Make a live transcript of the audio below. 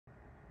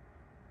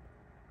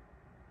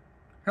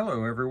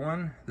Hello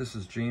everyone, this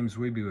is James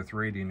Wiebe with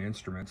Radiant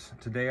Instruments.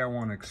 Today I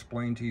want to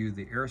explain to you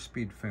the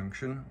Airspeed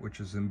function,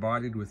 which is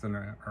embodied within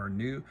our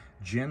new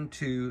Gen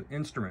 2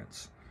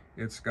 instruments.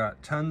 It's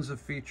got tons of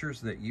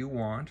features that you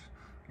want,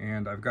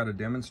 and I've got a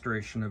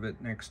demonstration of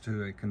it next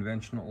to a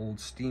conventional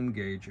old steam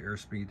gauge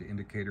airspeed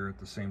indicator at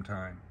the same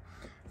time.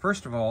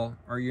 First of all,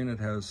 our unit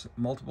has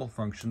multiple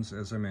functions,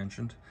 as I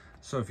mentioned.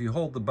 So if you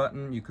hold the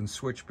button, you can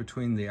switch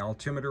between the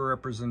altimeter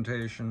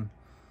representation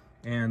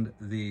and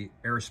the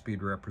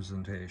airspeed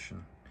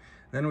representation.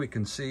 Then we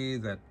can see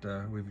that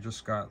we've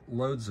just got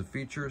loads of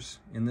features.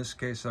 In this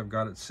case, I've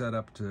got it set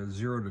up to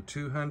 0 to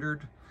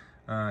 200.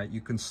 You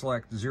can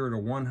select 0 to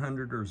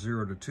 100 or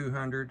 0 to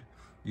 200.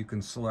 You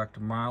can select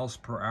miles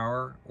per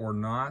hour or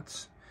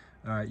knots.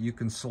 You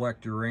can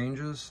select your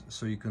ranges,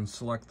 so you can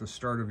select the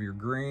start of your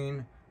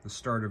green, the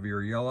start of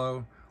your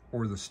yellow,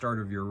 or the start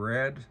of your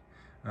red.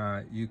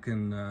 You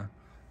can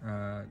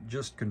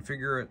just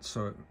configure it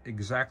so it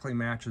exactly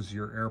matches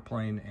your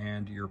airplane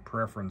and your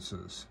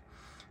preferences.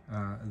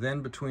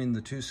 Then between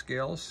the two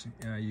scales,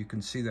 you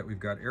can see that we've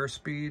got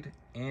airspeed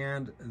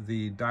and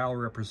the dial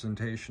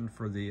representation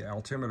for the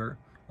altimeter,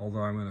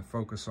 although I'm going to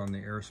focus on the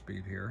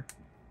airspeed here.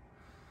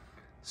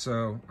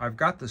 So I've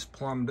got this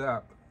plumbed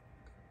up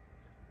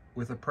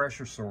with a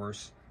pressure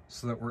source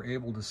so that we're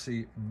able to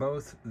see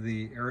both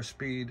the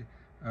airspeed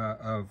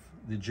of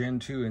the Gen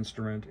 2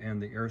 instrument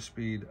and the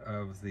airspeed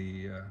of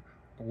the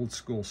old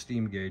school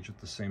steam gauge at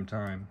the same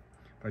time.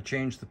 If I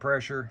change the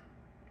pressure,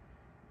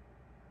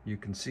 you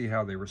can see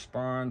how they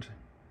respond.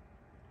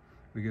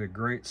 We get a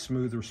great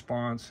smooth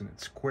response, and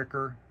it's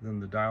quicker than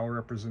the dial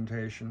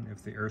representation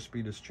if the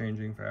airspeed is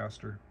changing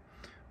faster.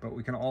 But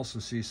we can also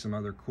see some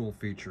other cool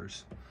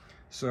features.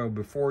 So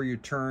before you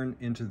turn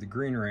into the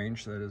green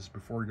range, that is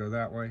before we go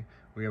that way,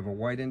 we have a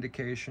white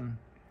indication.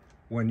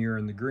 When you're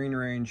in the green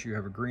range, you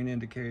have a green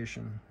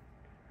indication.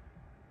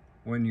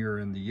 When you're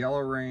in the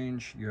yellow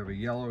range, you have a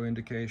yellow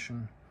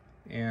indication.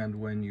 And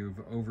when you've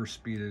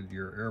overspeeded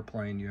your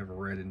airplane, you have a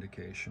red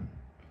indication.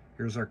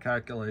 Here's our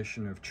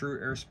calculation of true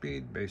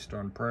airspeed based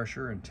on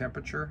pressure and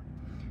temperature.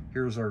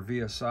 Here's our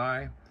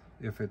VSI.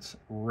 If it's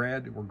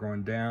red, we're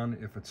going down.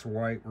 If it's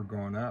white, we're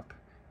going up.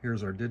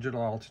 Here's our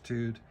digital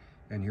altitude.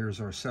 And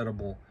here's our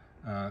settable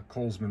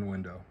Colesman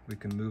window. We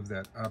can move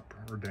that up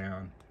or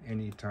down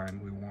anytime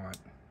we want.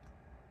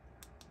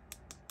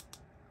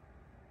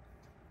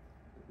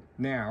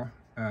 Now,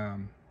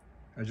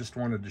 I just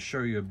wanted to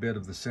show you a bit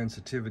of the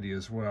sensitivity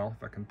as well.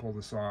 If I can pull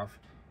this off,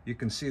 you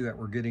can see that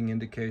we're getting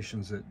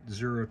indications at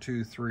 0,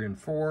 2, 3, and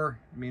 4.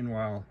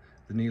 Meanwhile,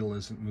 the needle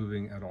isn't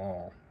moving at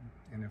all.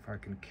 And if I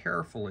can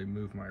carefully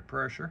move my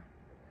pressure,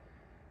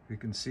 we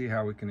can see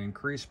how we can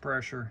increase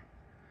pressure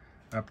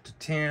up to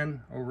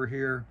 10 over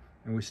here,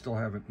 and we still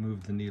haven't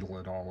moved the needle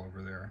at all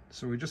over there.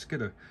 So we just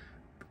get a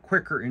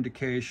quicker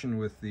indication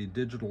with the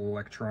digital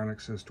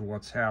electronics as to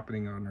what's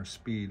happening on our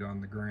speed on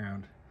the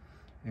ground,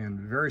 and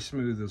very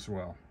smooth as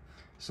well.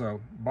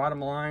 So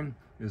bottom line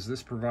is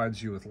this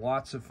provides you with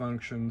lots of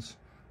functions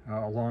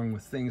along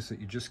with things that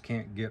you just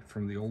can't get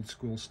from the old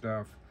school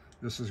stuff.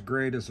 This is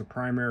great as a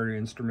primary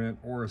instrument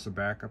or as a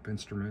backup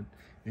instrument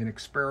in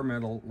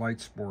experimental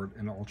light sport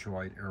and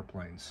ultralight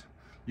airplanes.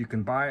 You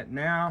can buy it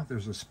now.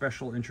 There's a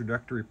special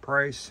introductory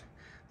price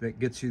that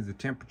gets you the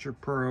temperature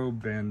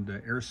probe and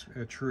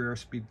true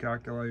airspeed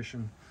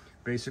calculation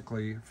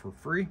basically for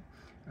free,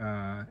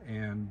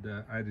 and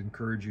I'd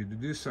encourage you to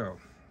do so.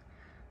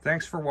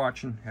 Thanks for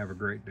watching. Have a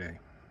great day.